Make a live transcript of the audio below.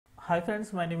Hi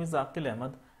friends, my name is Aqil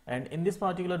Ahmed, and in this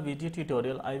particular video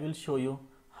tutorial I will show you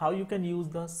how you can use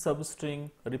the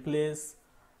substring, replace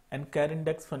and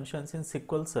Charindex functions in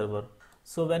SQL Server.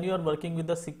 So when you are working with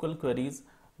the SQL queries,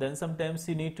 then sometimes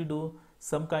you need to do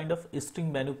some kind of string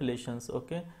manipulations,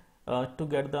 okay, to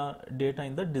get the data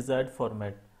in the desired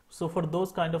format. So for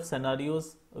those kind of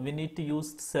scenarios we need to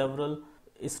use several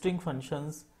string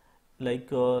functions like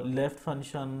left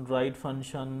function, right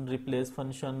function, replace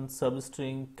function,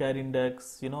 substring,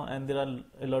 Charindex, and there are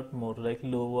a lot more like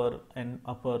lower and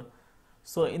upper.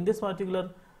 So in this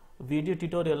particular video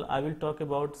tutorial I will talk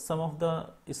about some of the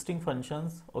string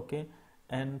functions, okay,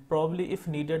 and probably if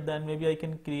needed then maybe I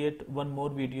can create one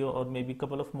more video or maybe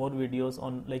couple of more videos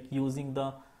on like using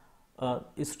the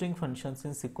string functions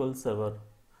in SQL Server.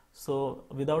 So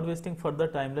without wasting further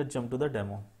time, let's jump to the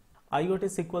demo. I got a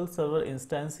SQL Server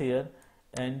instance here,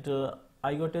 and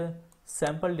I got a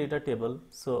sample data table.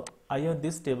 So I have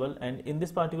this table, and in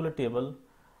this particular table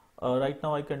right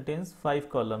now I contains 5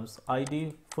 columns: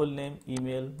 ID, full name,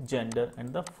 email, gender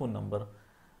and the phone number.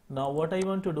 Now what I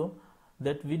want to do,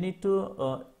 that we need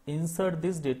to insert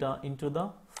this data into the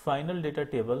final data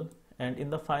table, and in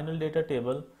the final data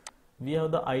table we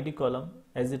have the ID column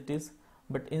as it is,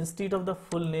 but instead of the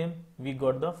full name we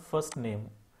got the first name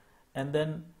and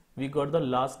then we got the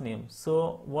last name.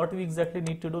 So what we exactly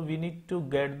need to do, we need to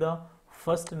get the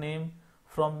first name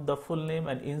from the full name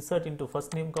and insert into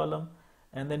first name column,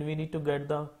 and then we need to get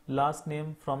the last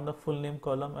name from the full name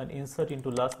column and insert into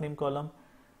last name column,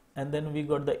 and then we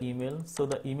got the email. So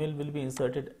the email will be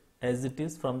inserted as it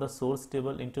is from the source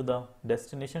table into the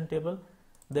destination table.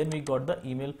 Then we got the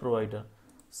email provider.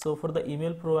 So for the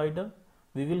email provider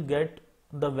we will get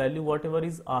the value whatever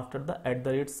is after the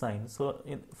 @ sign. So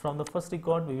from the first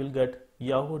record we will get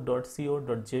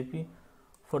yahoo.co.jp.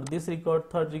 For this record,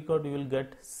 third record, we will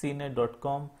get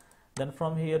cnet.com. Then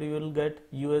from here you will get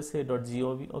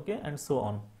usa.gov, okay, and so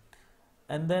on.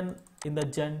 And then in the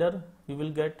gender we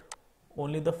will get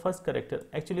only the first character.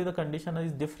 Actually the condition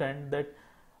is different, that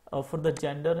for the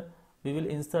gender we will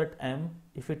insert M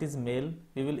if it is male,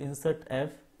 we will insert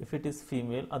F if it is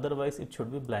female, otherwise it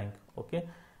should be blank, okay.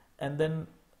 And then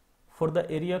for the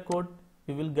area code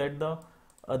we will get the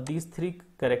these 3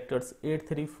 characters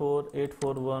 834,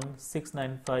 841,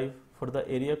 695 for the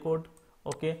area code,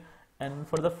 okay. And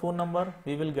for the phone number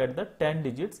we will get the 10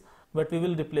 digits, but we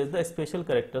will replace the special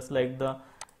characters like the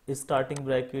starting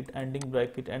bracket, ending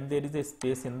bracket, and there is a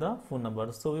space in the phone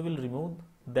number, so we will remove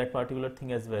that particular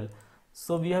thing as well.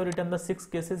 So we have written the 6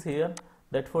 cases here,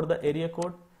 that for the area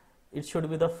code it should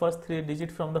be the first 3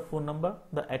 digits from the phone number,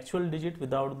 the actual digit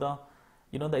without the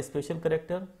the special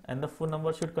character, and the phone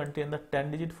number should contain the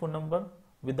 10-digit phone number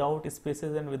without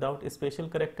spaces and without a special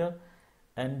character,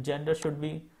 and gender should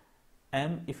be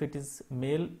M if it is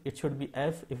male, it should be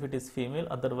F if it is female,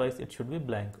 otherwise it should be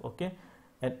blank, okay.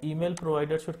 And email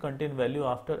provider should contain value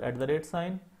after @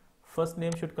 sign. First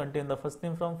name should contain the first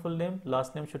name from full name,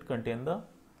 last name should contain the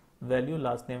value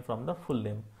last name from the full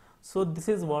name. So this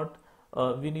is what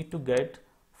we need to get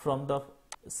from the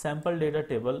sample data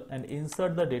table and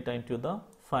insert the data into the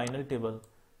final table.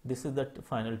 This is the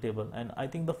final table, and I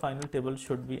think the final table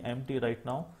should be empty right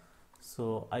now.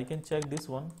 So I can check this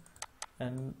one,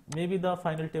 and maybe the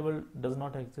final table does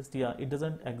not exist. Yeah, it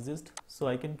doesn't exist, so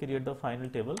I can create the final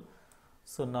table.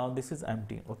 So now this is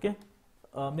empty, okay.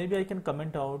 Maybe I can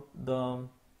comment out the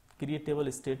create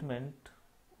table statement,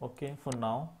 okay, for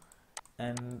now,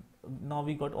 and now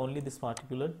we got only this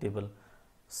particular table.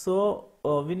 So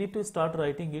we need to start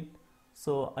writing it.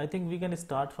 So I think we can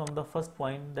start from the first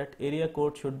point, that area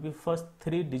code should be first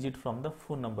 3 digit from the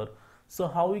phone number. So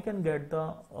how we can get the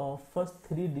first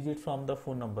 3 digit from the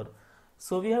phone number?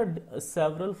 So we have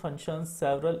several functions,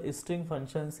 several string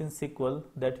functions in SQL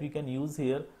that we can use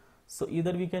here. So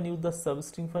either we can use the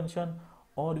substring function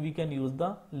or we can use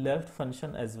the left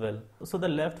function as well. So the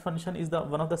left function is the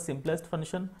one of the simplest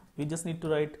function. We just need to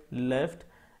write left,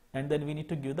 and then we need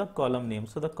to give the column name.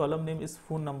 So the column name is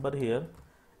phone number here,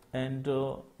 and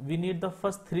we need the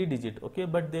first 3 digit, okay,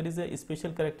 but there is a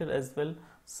special character as well,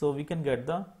 so we can get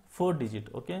the 4 digit,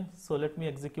 okay. So let me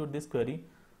execute this query.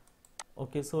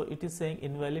 Okay, so it is saying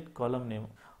invalid column name.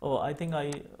 Oh, I think I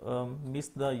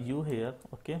missed the U here,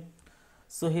 okay.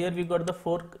 So here we got the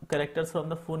 4 characters from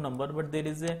the phone number, but there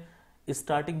is a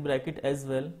starting bracket as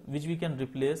well which we can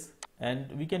replace,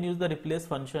 and we can use the replace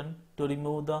function to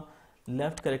remove the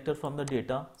left character from the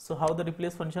data. So how the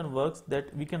replace function works,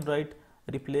 that we can write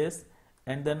replace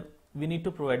and then we need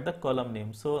to provide the column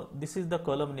name. So this is the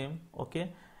column name,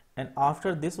 okay, and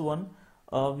after this one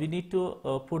we need to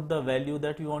put the value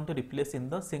that we want to replace in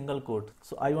the single quote.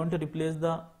 So I want to replace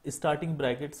the starting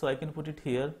bracket, so I can put it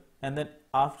here, and then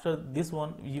after this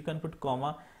one you can put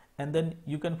comma, and then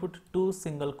you can put two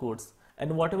single quotes,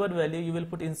 and whatever value you will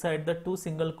put inside the two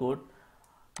single quote,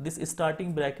 this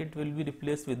starting bracket will be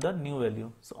replaced with the new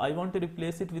value. So I want to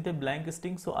replace it with a blank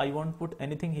string, so I won't put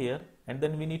anything here, and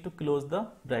then we need to close the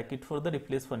bracket for the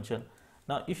replace function.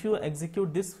 Now if you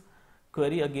execute this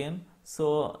query again,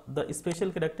 so the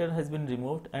special character has been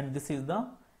removed, and this is the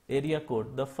area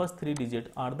code. The first three digits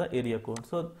are the area code.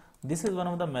 So this is one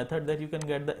of the method that you can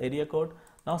get the area code.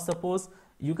 Now suppose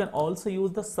you can also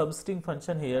use the substring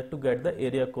function here to get the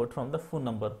area code from the phone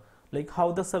number. Like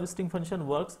how the substring function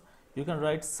works, you can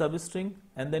write substring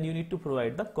and then you need to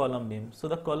provide the column name. So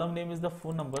the column name is the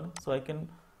phone number, so I can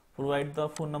provide the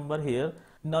phone number here.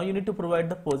 Now you need to provide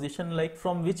the position, like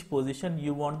from which position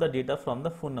you want the data from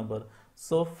the phone number.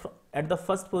 So at the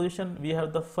first position we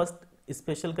have the first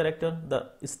special character,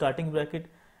 the starting bracket,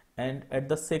 and at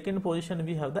the second position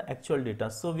we have the actual data.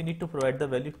 So we need to provide the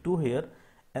value 2 here,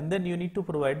 and then you need to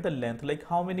provide the length, like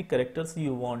how many characters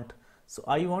you want. So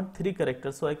I want 3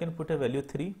 characters, so I can put a value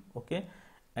 3, okay,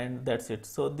 and that's it.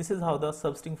 So this is how the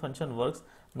substring function works.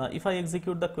 Now if I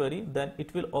execute the query, then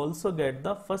it will also get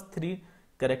the first 3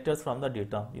 characters from the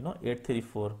data,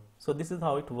 834. So this is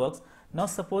how it works. Now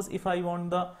suppose if I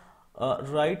want the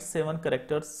write 7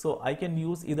 characters, so I can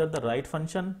use either the write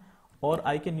function or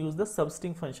I can use the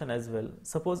substring function as well.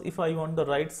 Suppose if I want the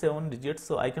write 7 digits,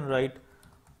 so I can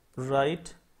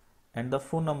write and the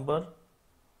phone number,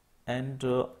 and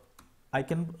I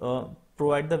can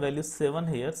provide the value 7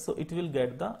 here, so it will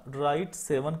get the write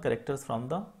 7 characters from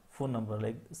the phone number,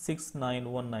 like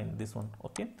 6919, this one,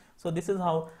 okay. So this is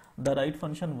how the write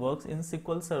function works in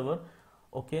SQL Server,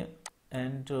 okay.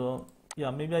 And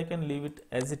yeah, maybe I can leave it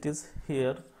as it is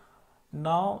here.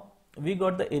 Now we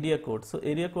got the area code, so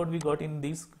area code we got in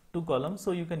these 2 columns,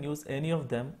 so you can use any of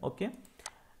them, okay.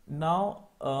 Now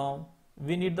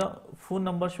we need the phone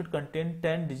number should contain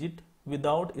 10 digit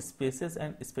without spaces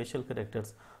and special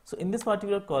characters. So in this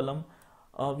particular column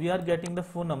we are getting the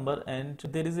phone number, and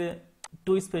there is a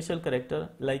 2 special character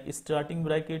like starting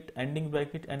bracket, ending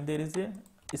bracket, and there is a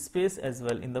space as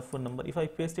well in the phone number. If I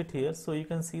paste it here, so you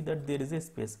can see that there is a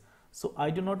space. So I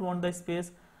do not want the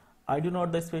space, I do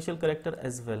not the special character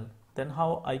as well. Then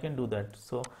how I can do that?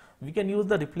 So we can use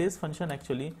the replace function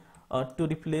actually to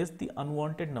replace the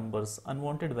unwanted numbers,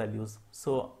 unwanted values.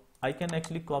 So I can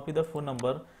actually copy the phone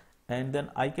number, and then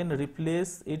I can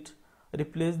replace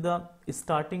the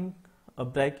starting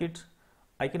bracket,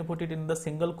 I can put it in the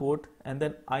single quote, and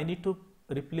then I need to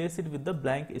replace it with the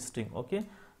blank string, okay.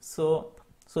 So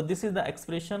this is the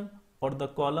expression or the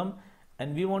column,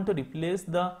 and we want to replace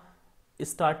the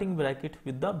starting bracket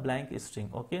with the blank string,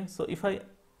 okay. So if I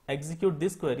execute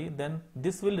this query, then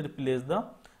this will replace the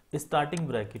starting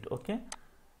bracket, okay,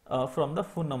 from the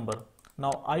phone number.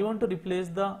 Now I want to replace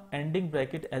the ending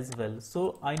bracket as well,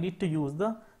 so I need to use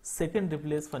the second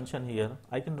replace function here.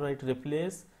 I can write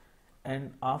replace,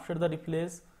 and after the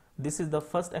replace, this is the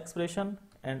first expression,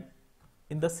 and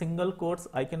in the single quotes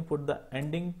I can put the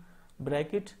ending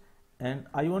bracket, and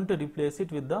I want to replace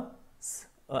it with the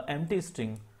empty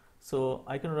string. So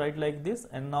I can write like this,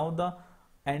 and now the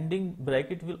ending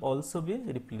bracket will also be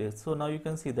replaced. So now you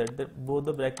can see that both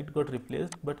the bracket got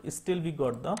replaced, but still we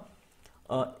got the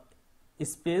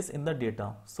space in the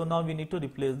data. So now we need to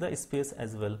replace the space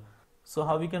as well. So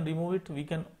how we can remove it? We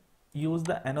can use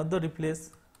the another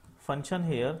replace function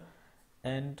here,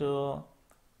 and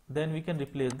then we can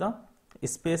replace the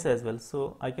space as well.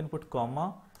 So I can put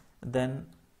comma, then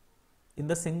in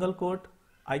the single quote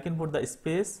I can put the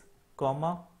space,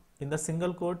 comma, in the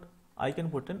single quote I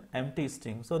can put an empty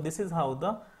string. So this is how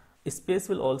the space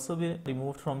will also be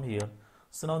removed from here.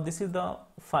 So now this is the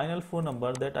final phone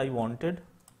number that I wanted,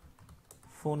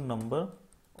 phone number,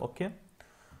 okay.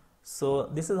 So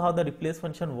this is how the replace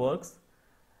function works.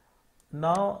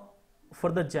 Now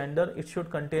for the gender, it should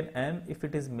contain N if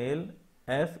it is male,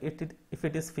 F if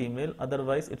it is female,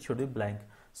 otherwise it should be blank.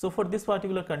 So for this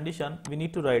particular condition, we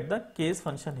need to write the case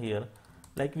function here.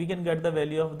 Like we can get the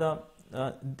value of the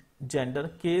gender,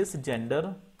 case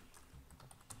gender,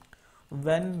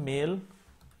 when male,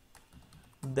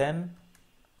 then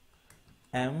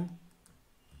M,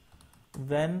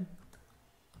 when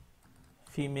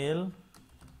female,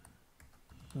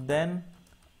 then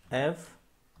F,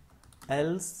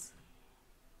 else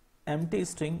empty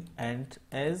string, and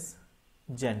as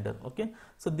gender, okay.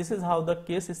 So this is how the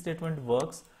case statement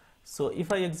works. So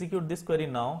if I execute this query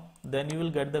now, then you will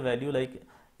get the value, like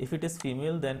if it is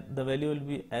female, then the value will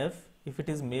be F, if it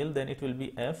is male, then it will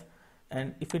be F,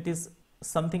 and if it is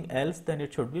something else, then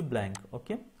it should be blank,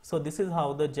 okay. So this is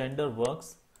how the gender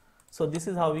works. So this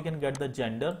is how we can get the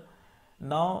gender.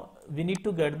 Now we need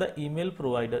to get the email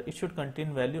provider. It should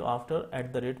contain value after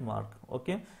 @ mark.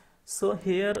 Okay, so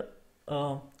here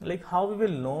like how we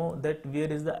will know that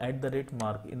where is the @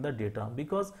 mark in the data,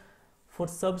 because for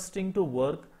substring to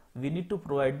work we need to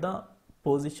provide the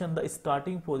position, the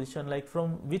starting position, like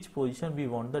from which position we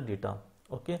want the data.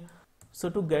 Okay, so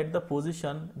to get the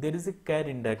position there is a char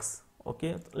index.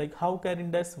 Okay, like how char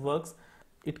index works,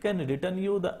 it can return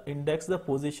you the index, the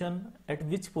position at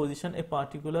which position a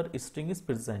particular string is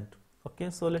present. Okay,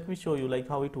 so let me show you like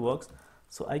how it works.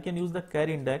 So I can use the char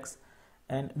index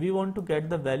and we want to get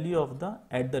the value of the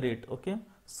 @. Okay,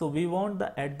 so we want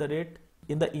the @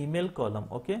 in the email column.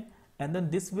 Okay, and then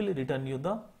this will return you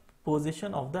the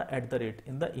position of the @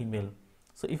 in the email.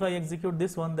 So if I execute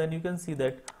this one, then you can see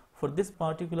that for this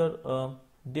particular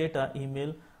data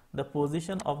email, the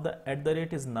position of the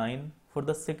 @ is 9. For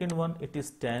the second one it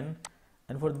is 10,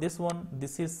 and for this one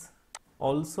this is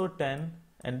also 10,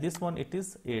 and this one it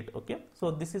is 8. Okay,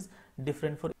 so this is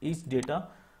different for each data.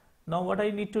 Now what I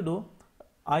need to do,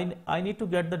 I need to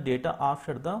get the data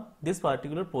after this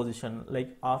particular position,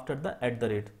 like after the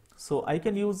 @. So I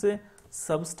can use a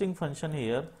substring function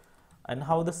here. And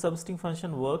how the substring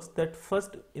function works, that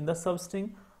first in the substring,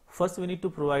 first we need to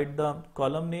provide the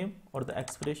column name or the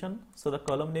expression. So the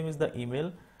column name is the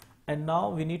email, and now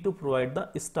we need to provide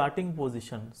the starting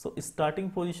position. So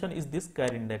starting position is this char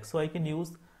index. So I can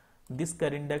use this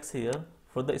char index here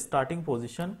for the starting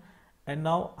position. And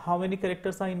now how many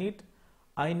characters I need?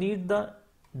 I need the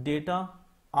data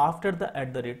after the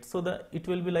 @. So it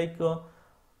will be like a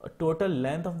total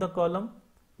length of the column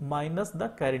minus the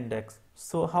char index.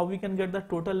 So how we can get the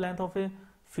total length of a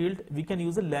field? We can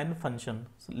use a len function.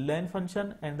 So len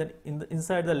function, and then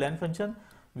inside the len function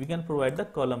we can provide the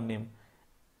column name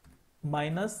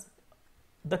minus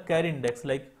the char index,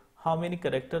 like how many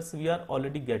characters we are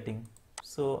already getting.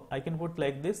 So I can put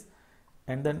like this,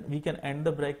 and then we can end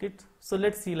the bracket. So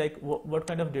let's see like what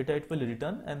kind of data it will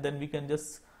return, and then we can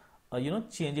just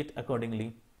change it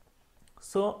accordingly.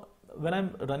 So when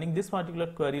I'm running this particular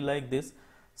query like this,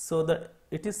 so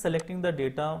it is selecting the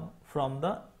data from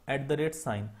the @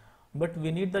 sign, but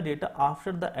we need the data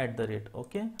after the @.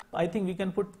 Okay, I think we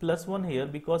can put +1 here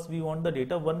because we want the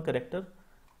data one character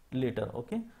later.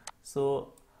 Okay,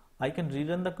 so I can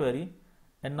rerun the query,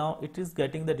 and now it is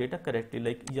getting the data correctly,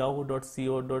 like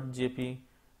yahoo.co.jp,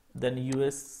 then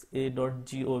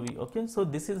usa.gov. Okay, so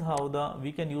this is how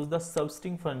we can use the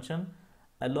substring function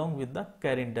along with the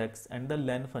char index and the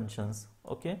len functions.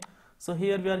 Okay, so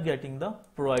here we are getting the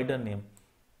provider name.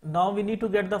 Now we need to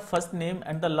get the first name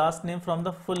and the last name from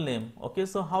the full name. Okay,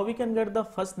 so how we can get the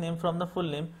first name from the full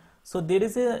name? So there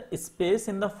is a space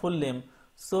in the full name.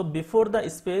 So before the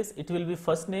space it will be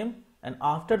first name, and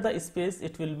after the space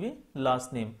it will be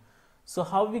last name. So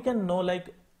how we can know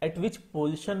like at which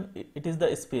position it is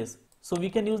the space? So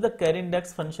we can use the char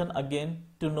index function again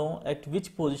to know at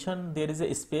which position there is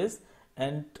a space,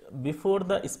 and before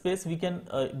the space we can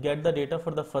get the data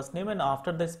for the first name, and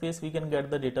after the space we can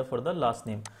get the data for the last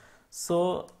name.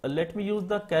 So let me use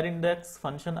the char index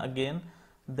function again,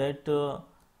 that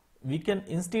we can,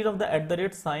 instead of the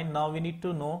 @ sign, now we need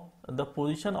to know the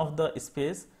position of the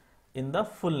space in the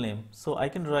full name. So I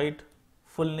can write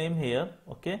full name here.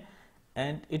 Okay,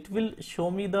 and it will show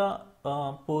me the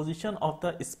position of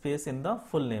the space in the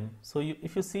full name. So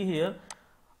if you see here,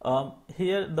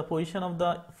 here the position of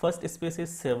the first space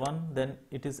is 7, then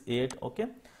it is 8. Okay,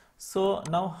 so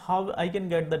now how I can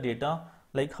get the data,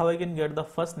 like how I can get the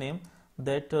first name,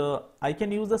 that I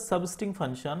can use the substring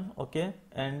function. Okay,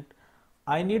 and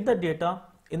I need the data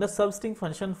in the substring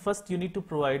function. First you need to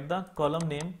provide the column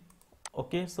name.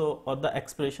 Okay, so or the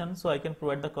expression. So I can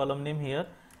provide the column name here,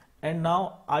 and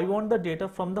now I want the data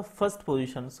from the first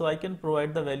position, so I can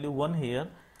provide the value 1 here.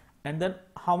 And then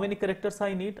how many characters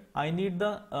I need? I need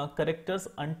the characters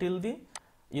until the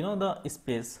the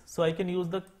space. So I can use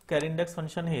the Charindex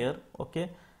function here. Okay,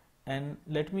 and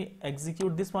let me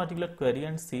execute this particular query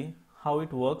and see how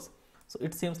it works. So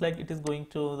it seems like it is going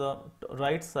to the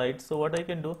right side. So what I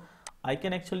can do, I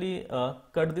can actually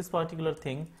cut this particular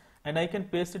thing, and I can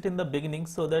paste it in the beginning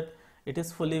so that it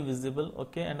is fully visible.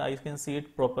 Okay, and I can see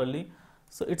it properly.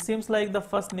 So it seems like the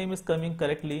first name is coming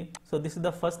correctly. So this is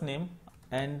the first name,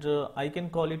 and I can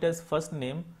call it as first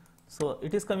name. So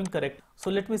it is coming correct. So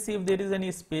let me see if there is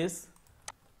any space.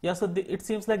 Yeah, so it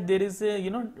seems like there is a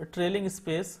trailing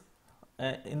space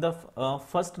in the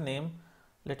first name.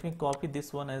 Let me copy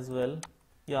this one as well.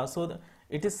 Yeah, so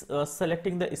it is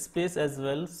selecting the space as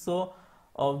well. So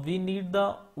we need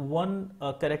the one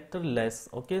character less.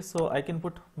 Okay, so I can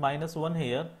put -1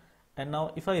 here, and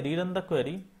now if I rerun the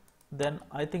query, then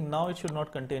I think now it should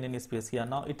not contain any space here.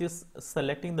 Now it is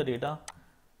selecting the data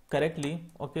correctly.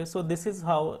 Okay, so this is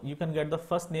how you can get the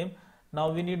first name. Now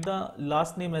we need the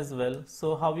last name as well.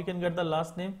 So how we can get the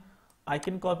last name? I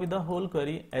can copy the whole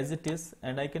query as it is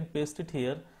and I can paste it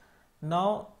here.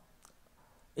 Now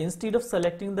instead of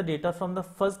selecting the data from the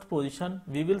first position,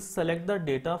 we will select the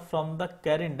data from the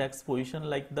Charindex position,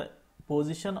 like the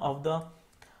position of the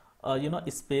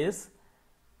space,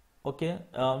 okay,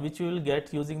 which we will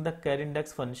get using the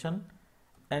Charindex function.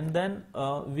 And then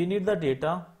we need the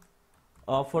data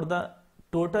for the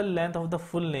total length of the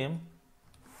full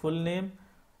name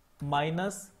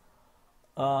minus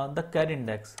the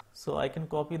Charindex. So I can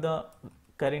copy the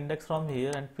Charindex from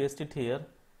here and paste it here,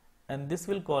 and this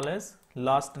will call as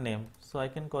last name. So I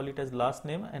can call it as last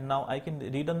name, and now I can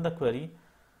rerun the query.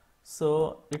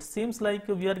 So it seems like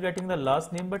we are getting the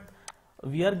last name, but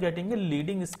we are getting a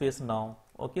leading space now.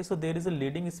 Okay, so there is a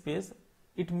leading space.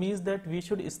 It means that we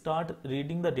should start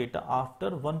reading the data after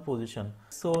one position.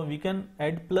 So we can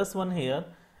add +1 here,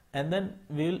 and then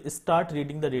we will start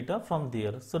reading the data from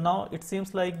there. So now it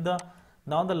seems like the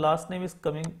last name is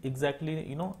coming exactly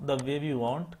the way we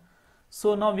want.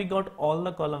 So now we got all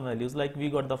the column values, like we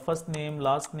got the first name,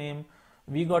 last name,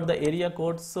 we got the area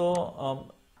code.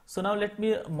 So now let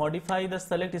me modify the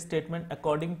select statement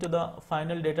according to the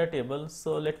final data table.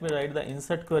 So let me write the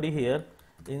insert query here,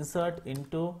 insert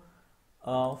into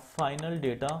final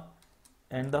data,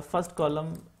 and the first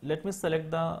column, let me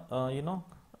select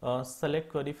the select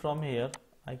query from here.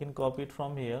 I can copy it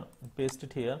from here, paste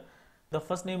it here. The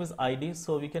first name is ID,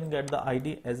 so we can get the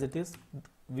ID as it is.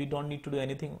 We don't need to do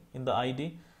anything in the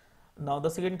ID. Now the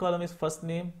second column is first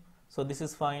name, so this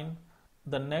is fine.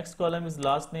 The next column is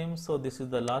last name, so this is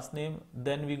the last name.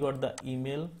 Then we got the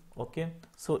email. Okay,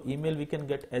 so email we can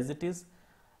get as it is.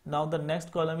 Now the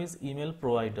next column is email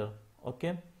provider.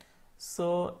 Okay,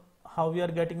 so how we are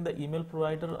getting the email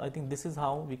provider? I think this is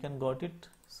how we can got it.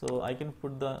 So I can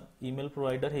put the email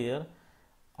provider here.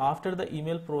 After the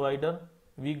email provider,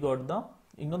 we got the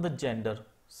the gender.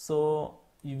 So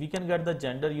we can get the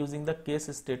gender using the case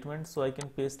statement. So I can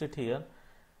paste it here.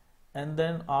 And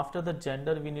then after the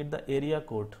gender, we need the area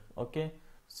code. Okay,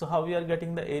 so how we are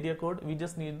getting the area code? We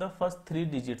just need the first 3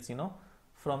 digits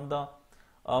from the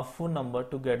phone number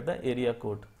to get the area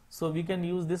code. So we can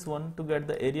use this one to get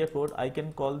the area code. I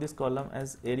can call this column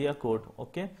as area code.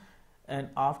 Okay, and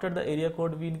after the area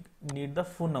code, we need the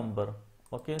phone number.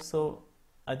 Okay, so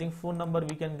I think phone number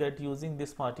we can get using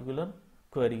this particular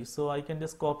query. So I can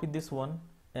just copy this one,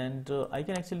 and I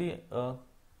can actually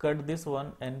cut this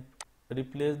one and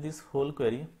replace this whole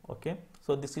query. Okay,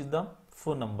 so this is the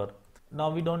phone number. Now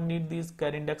we don't need these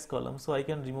Charindex columns, so I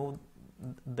can remove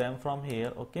them from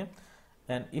here. Okay,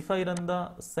 and if I run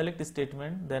the select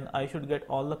statement, then I should get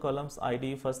all the columns: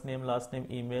 ID, first name, last name,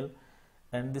 email,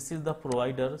 and this is the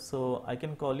provider. So I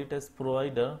can call it as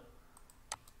provider,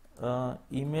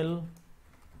 email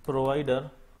provider,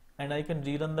 and I can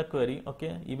rerun the query.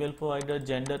 Okay, email provider,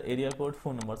 gender, area code,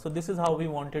 phone number. So this is how we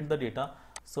wanted the data.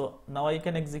 So now I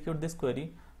can execute this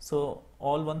query. So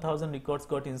all 1000 records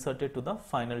got inserted to the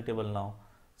final table now.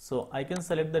 So I can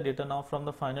select the data now from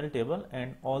the final table,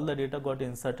 and all the data got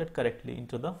inserted correctly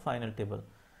into the final table.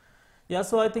 Yeah,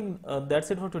 so I think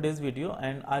that's it for today's video,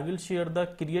 and I will share the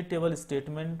create table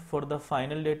statement for the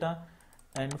final data,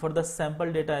 and for the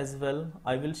sample data as well.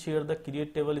 I will share the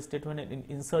create table statement in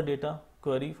insert data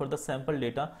query for the sample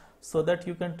data, so that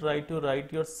you can try to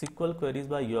write your SQL queries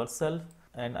by yourself,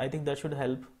 and I think that should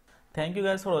help. Thank you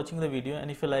guys for watching the video, and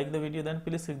if you like the video, then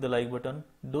please click the like button.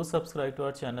 Do subscribe to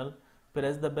our channel,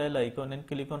 press the bell icon and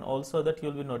click on all so that you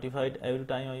will be notified every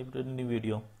time I upload a new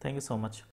video. Thank you so much.